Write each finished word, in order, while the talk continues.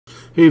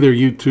Hey there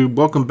YouTube,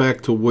 welcome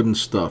back to Wood and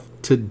Stuff.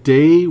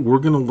 Today we're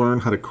going to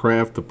learn how to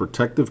craft a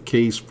protective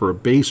case for a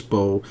bass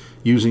bow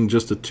using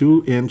just a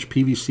 2-inch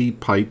PVC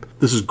pipe.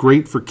 This is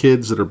great for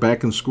kids that are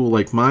back in school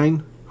like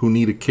mine who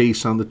need a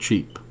case on the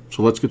cheap.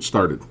 So let's get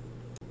started.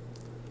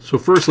 So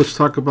first let's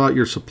talk about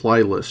your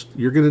supply list.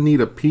 You're going to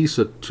need a piece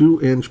of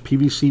 2-inch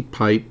PVC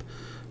pipe,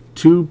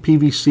 2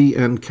 PVC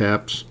end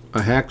caps,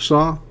 a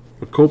hacksaw,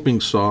 a coping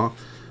saw,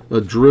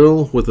 a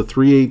drill with a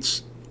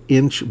 3/8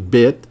 inch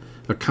bit,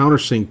 a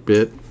countersink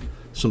bit,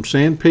 some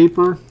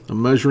sandpaper, a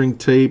measuring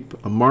tape,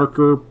 a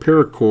marker,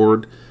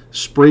 paracord,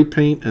 spray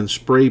paint and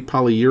spray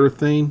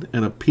polyurethane,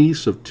 and a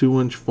piece of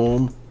 2-inch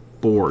foam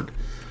board.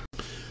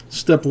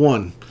 Step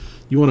 1.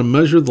 You want to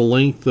measure the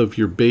length of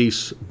your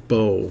bass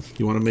bow.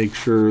 You want to make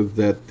sure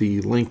that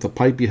the length of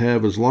pipe you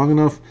have is long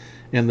enough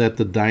and that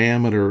the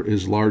diameter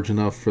is large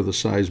enough for the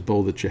size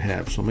bow that you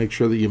have. So make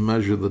sure that you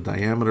measure the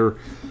diameter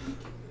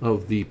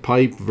of the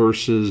pipe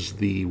versus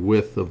the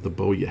width of the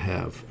bow you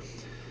have.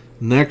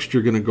 Next,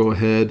 you're going to go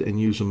ahead and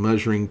use a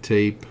measuring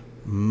tape,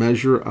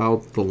 measure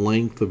out the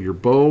length of your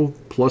bow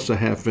plus a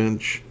 1/2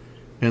 inch,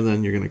 and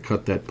then you're going to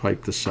cut that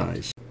pipe to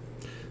size.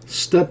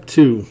 Step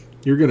 2,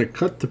 you're going to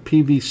cut the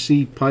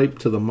PVC pipe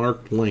to the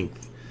marked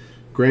length.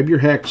 Grab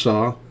your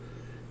hacksaw.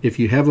 If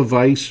you have a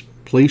vise,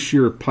 place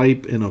your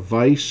pipe in a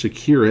vise,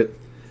 secure it,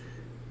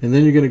 and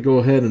then you're going to go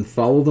ahead and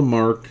follow the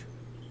mark.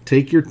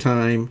 Take your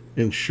time,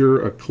 ensure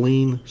a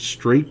clean,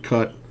 straight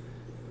cut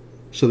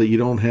so that you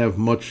don't have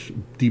much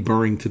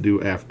deburring to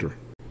do after.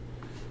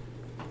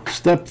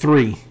 Step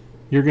 3,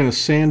 you're going to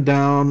sand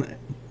down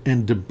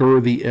and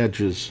deburr the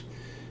edges.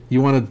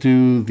 You want to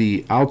do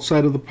the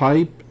outside of the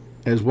pipe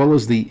as well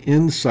as the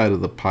inside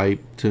of the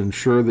pipe to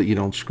ensure that you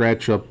don't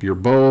scratch up your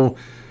bow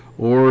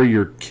or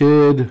your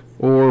kid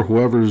or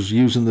whoever's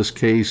using this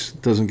case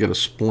doesn't get a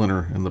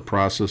splinter in the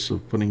process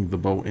of putting the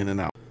bow in and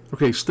out.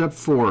 Okay, step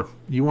 4,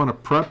 you want to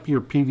prep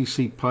your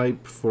PVC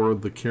pipe for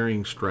the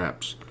carrying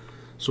straps.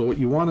 So what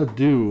you want to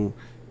do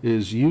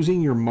is,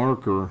 using your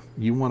marker,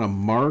 you want to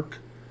mark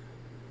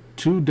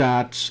 2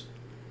 dots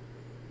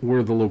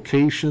where the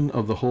location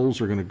of the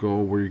holes are going to go,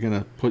 where you're going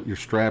to put your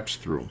straps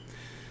through.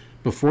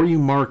 Before you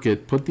mark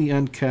it, put the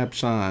end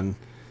caps on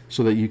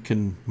so that you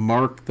can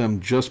mark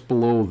them just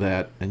below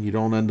that and you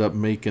don't end up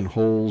making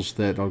holes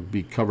that will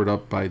be covered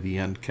up by the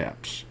end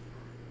caps.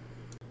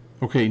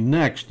 Okay,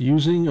 next,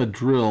 using a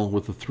drill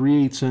with a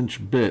 3/8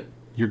 inch bit,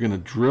 you're going to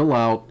drill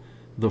out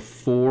the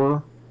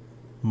 4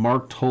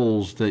 marked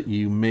holes that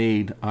you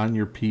made on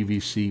your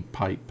PVC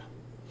pipe.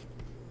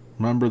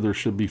 Remember, there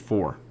should be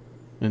 4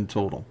 in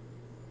total.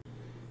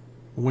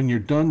 When you're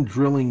done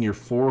drilling your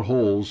 4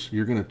 holes,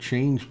 you're going to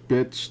change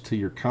bits to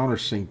your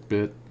countersink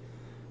bit,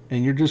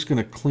 and you're just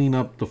going to clean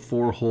up the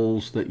 4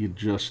 holes that you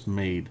just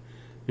made.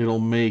 It'll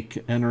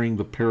make entering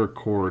the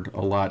paracord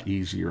a lot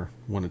easier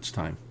when it's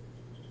time.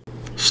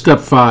 Step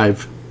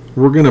 5.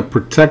 We're going to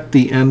protect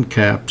the end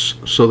caps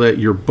so that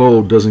your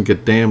bow doesn't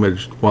get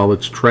damaged while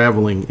it's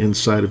traveling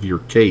inside of your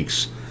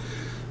case.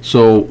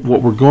 So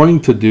what we're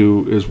going to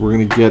do is we're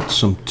going to get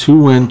some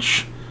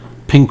 2-inch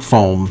pink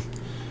foam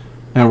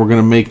and we're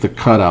going to make the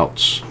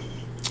cutouts.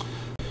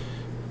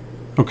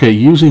 Okay,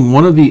 using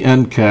one of the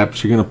end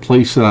caps, you're going to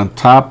place it on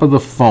top of the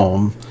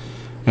foam,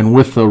 and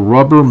with a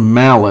rubber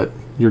mallet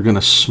you're going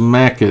to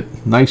smack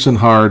it nice and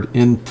hard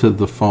into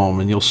the foam,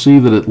 and you'll see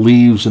that it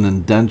leaves an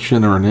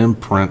indentation or an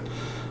imprint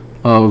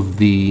of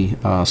the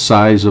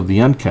size of the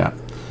end cap.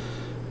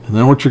 And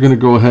then what you're going to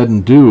go ahead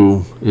and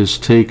do is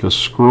take a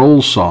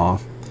scroll saw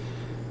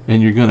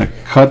and you're going to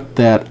cut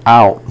that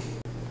out.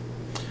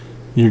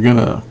 You're going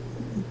to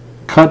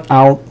cut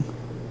out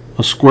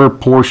a square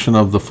portion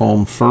of the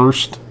foam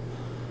first,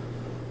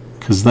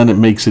 because then it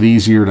makes it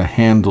easier to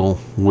handle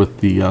with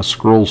the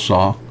scroll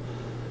saw.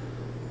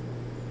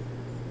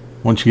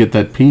 Once you get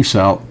that piece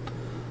out,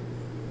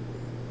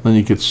 then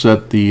you could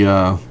set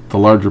the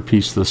larger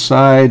piece to the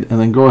side, and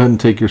then go ahead and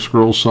take your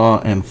scroll saw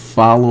and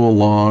follow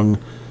along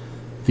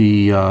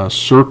the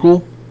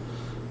circle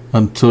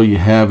until you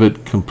have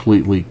it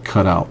completely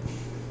cut out.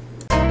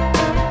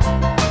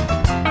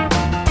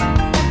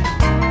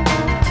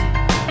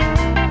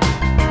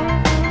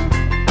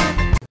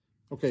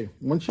 Okay,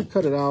 once you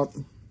cut it out,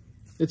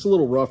 it's a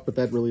little rough, but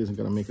that really isn't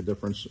going to make a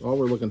difference. All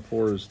we're looking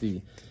for is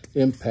the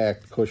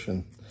impact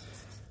cushion.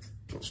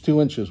 It's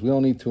 2 inches. We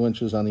don't need 2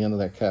 inches on the end of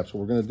that cap. So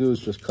what we're going to do is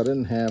just cut it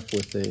in half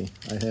with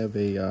I have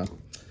a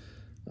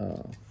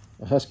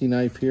husky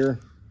knife here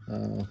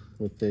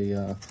with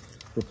a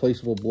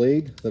replaceable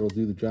blade that'll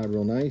do the job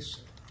real nice.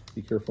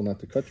 Be careful not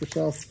to cut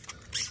yourself.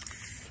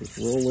 Just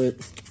roll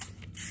it.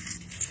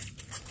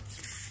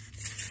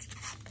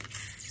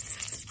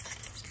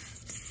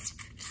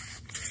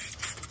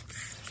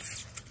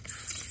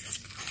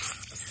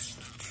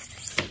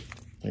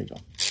 There you go.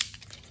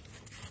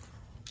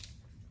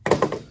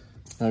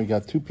 Now we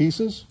got 2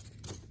 pieces,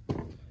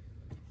 and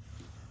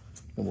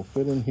we'll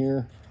fit in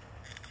here.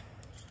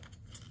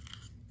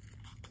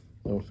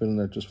 It'll fit in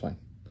there just fine.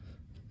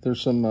 There's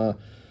some,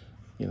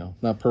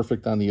 not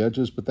perfect on the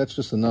edges, but that's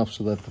just enough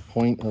so that the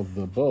point of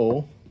the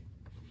bow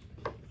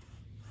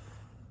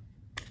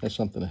has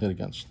something to hit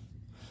against,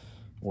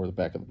 or the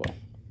back of the bow,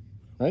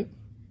 right?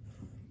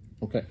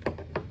 Okay.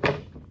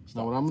 So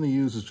now what I'm going to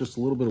use is just a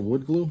little bit of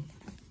wood glue.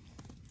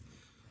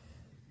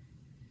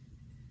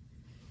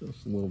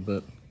 Just a little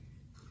bit.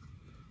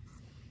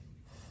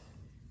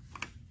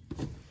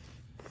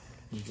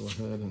 Go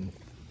ahead and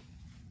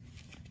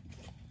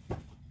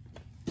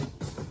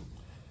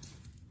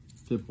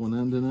dip one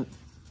end in it.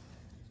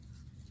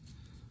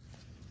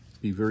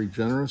 Be very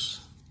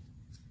generous.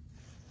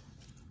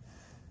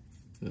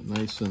 Get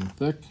nice and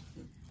thick.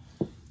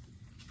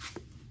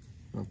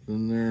 Drop it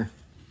in there.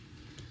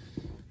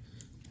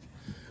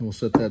 And we'll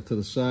set that to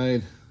the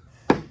side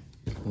and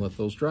let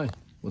those dry.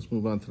 Let's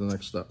move on to the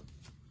next step.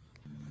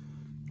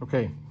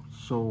 Okay,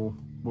 so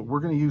what we're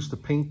going to use to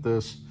paint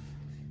this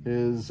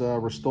is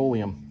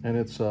Rust-Oleum, and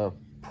it's a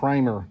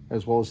primer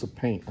as well as the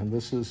paint, and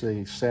this is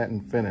a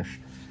satin finish.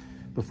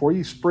 Before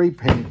you spray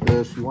paint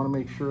this, you want to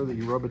make sure that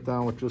you rub it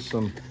down with just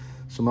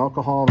some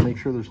alcohol to make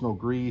sure there's no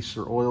grease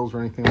or oils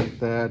or anything like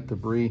that,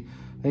 debris,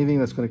 anything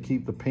that's going to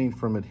keep the paint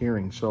from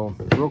adhering. So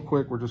real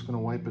quick, we're just going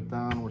to wipe it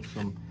down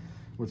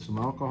with some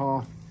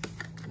alcohol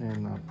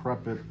and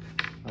prep it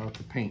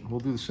to paint. We'll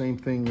do the same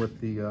thing with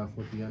the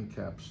end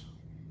caps.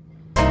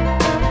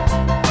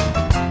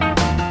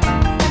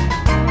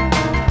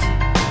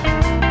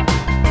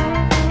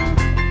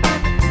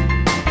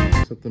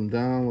 Set them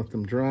down, let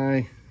them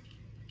dry.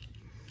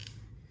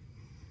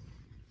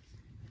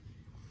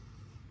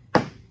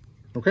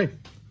 Okay,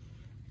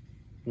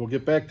 we'll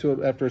get back to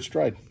it after it's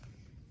dried.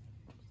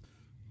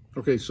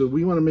 Okay, so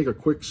we want to make a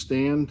quick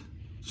stand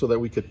so that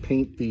we could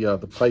paint the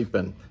pipe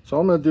in. So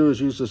all I'm going to do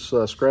is use this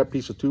scrap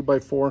piece of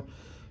 2x4,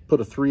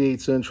 put a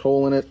 3/8 inch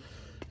hole in it,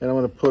 and I'm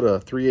going to put a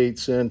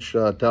 3/8 inch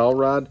dowel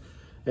rod,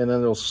 and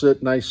then it'll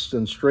sit nice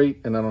and straight,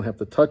 and I don't have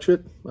to touch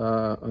it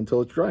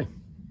until it's dry.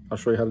 I'll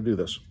show you how to do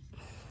this.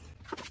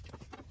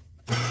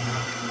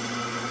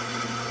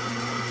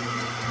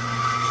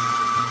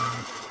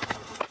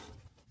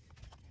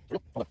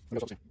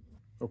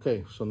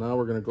 Okay, so now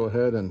we're going to go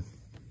ahead and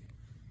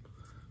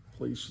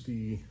place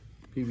the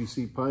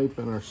PVC pipe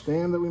in our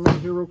stand that we made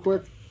here real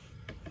quick.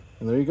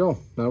 And there you go.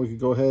 Now we can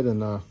go ahead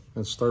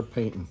and start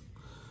painting.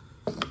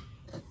 You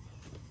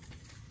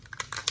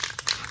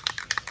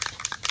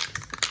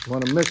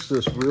want to mix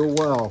this real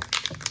well.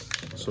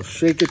 So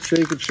shake it,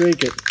 shake it,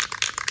 shake it.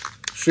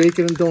 Shake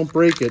it and don't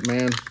break it,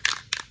 man.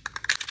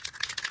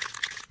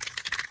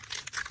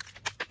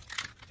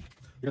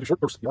 You're going to do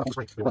short bursts. You want to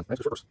spray. You run.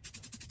 Nice short bursts.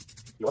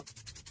 You up.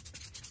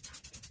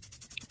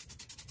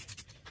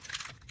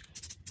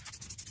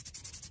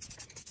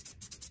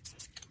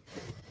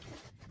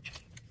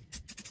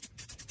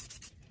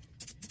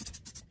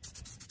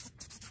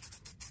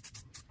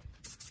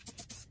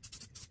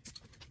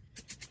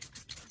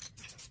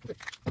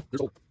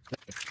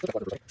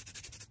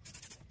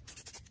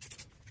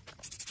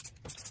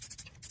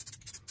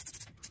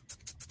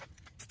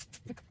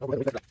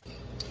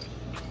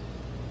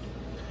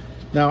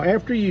 Now,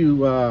 after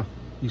you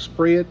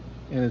spray it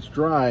and it's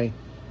dry,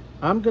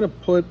 I'm going to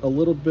put a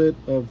little bit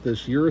of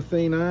this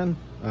urethane on,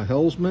 a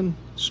Hellsman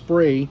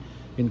spray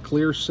in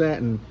clear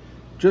satin,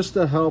 just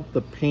to help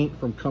the paint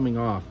from coming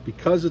off.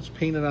 Because it's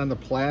painted on the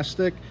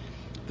plastic,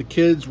 the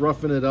kids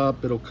roughing it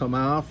up, it'll come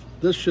off.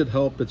 This should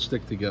help it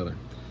stick together.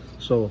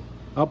 So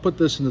I'll put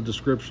this in the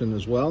description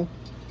as well.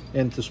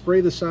 And to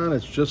spray this on,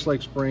 it's just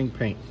like spraying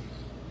paint.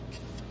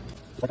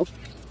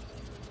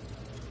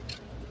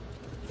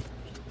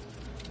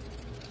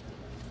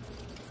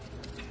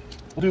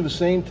 We'll do the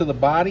same to the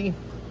body.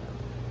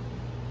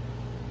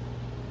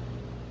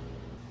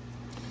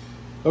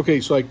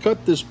 Okay, so I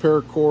cut this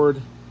paracord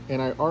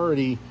and I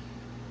already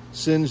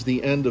singed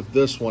the end of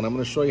this one. I'm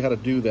going to show you how to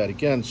do that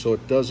again so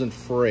it doesn't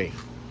fray.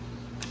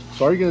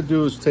 So all you're going to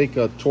do is take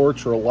a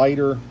torch or a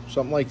lighter,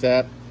 something like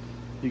that.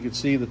 You can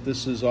see that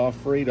this is all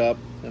frayed up.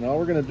 And all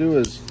we're going to do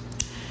is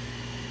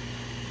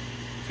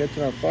catch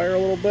it on fire a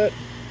little bit.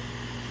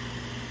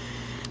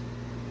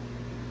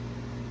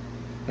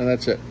 And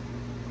that's it.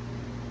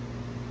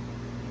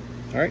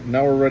 All right,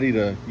 now we're ready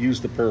to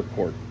use the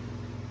paracord.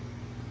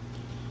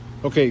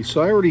 Okay,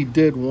 so I already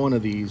did one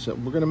of these.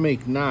 We're going to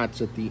make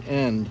knots at the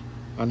end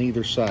on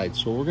either side.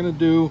 So what we're going to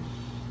do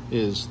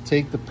is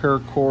take the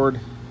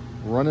paracord,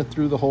 run it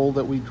through the hole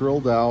that we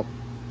drilled out.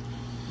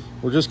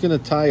 We're just going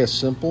to tie a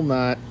simple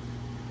knot.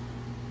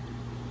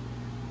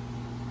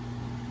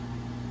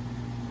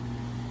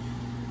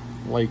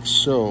 Like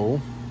so.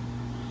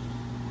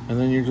 And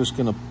then you're just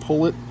going to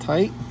pull it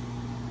tight.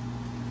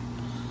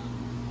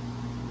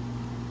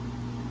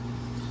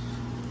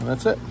 And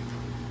that's it.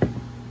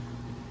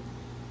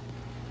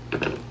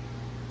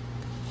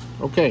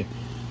 Okay,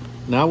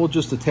 now we'll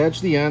just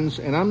attach the ends,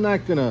 and I'm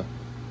not gonna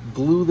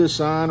glue this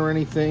on or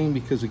anything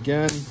because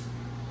again,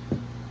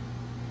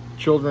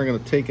 children are gonna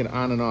take it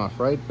on and off,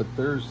 right? But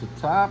there's the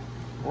top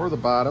or the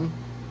bottom.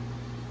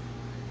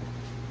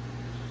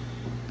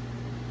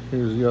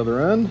 Here's the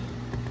other end.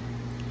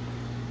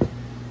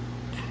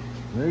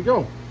 There you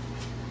go.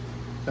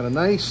 Got a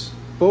nice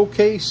bow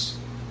case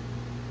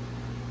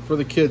for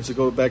the kids to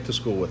go back to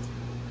school with.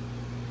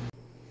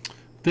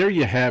 There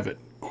you have it.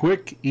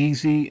 Quick,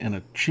 easy, and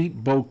a cheap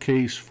bow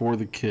case for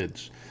the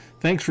kids.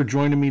 Thanks for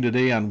joining me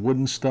today on Wood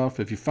and Stuff.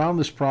 If you found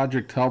this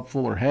project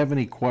helpful or have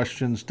any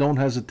questions, don't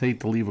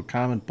hesitate to leave a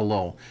comment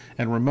below.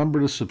 And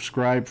remember to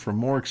subscribe for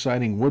more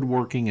exciting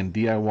woodworking and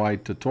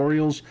DIY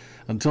tutorials.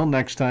 Until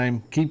next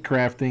time, keep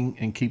crafting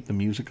and keep the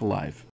music alive.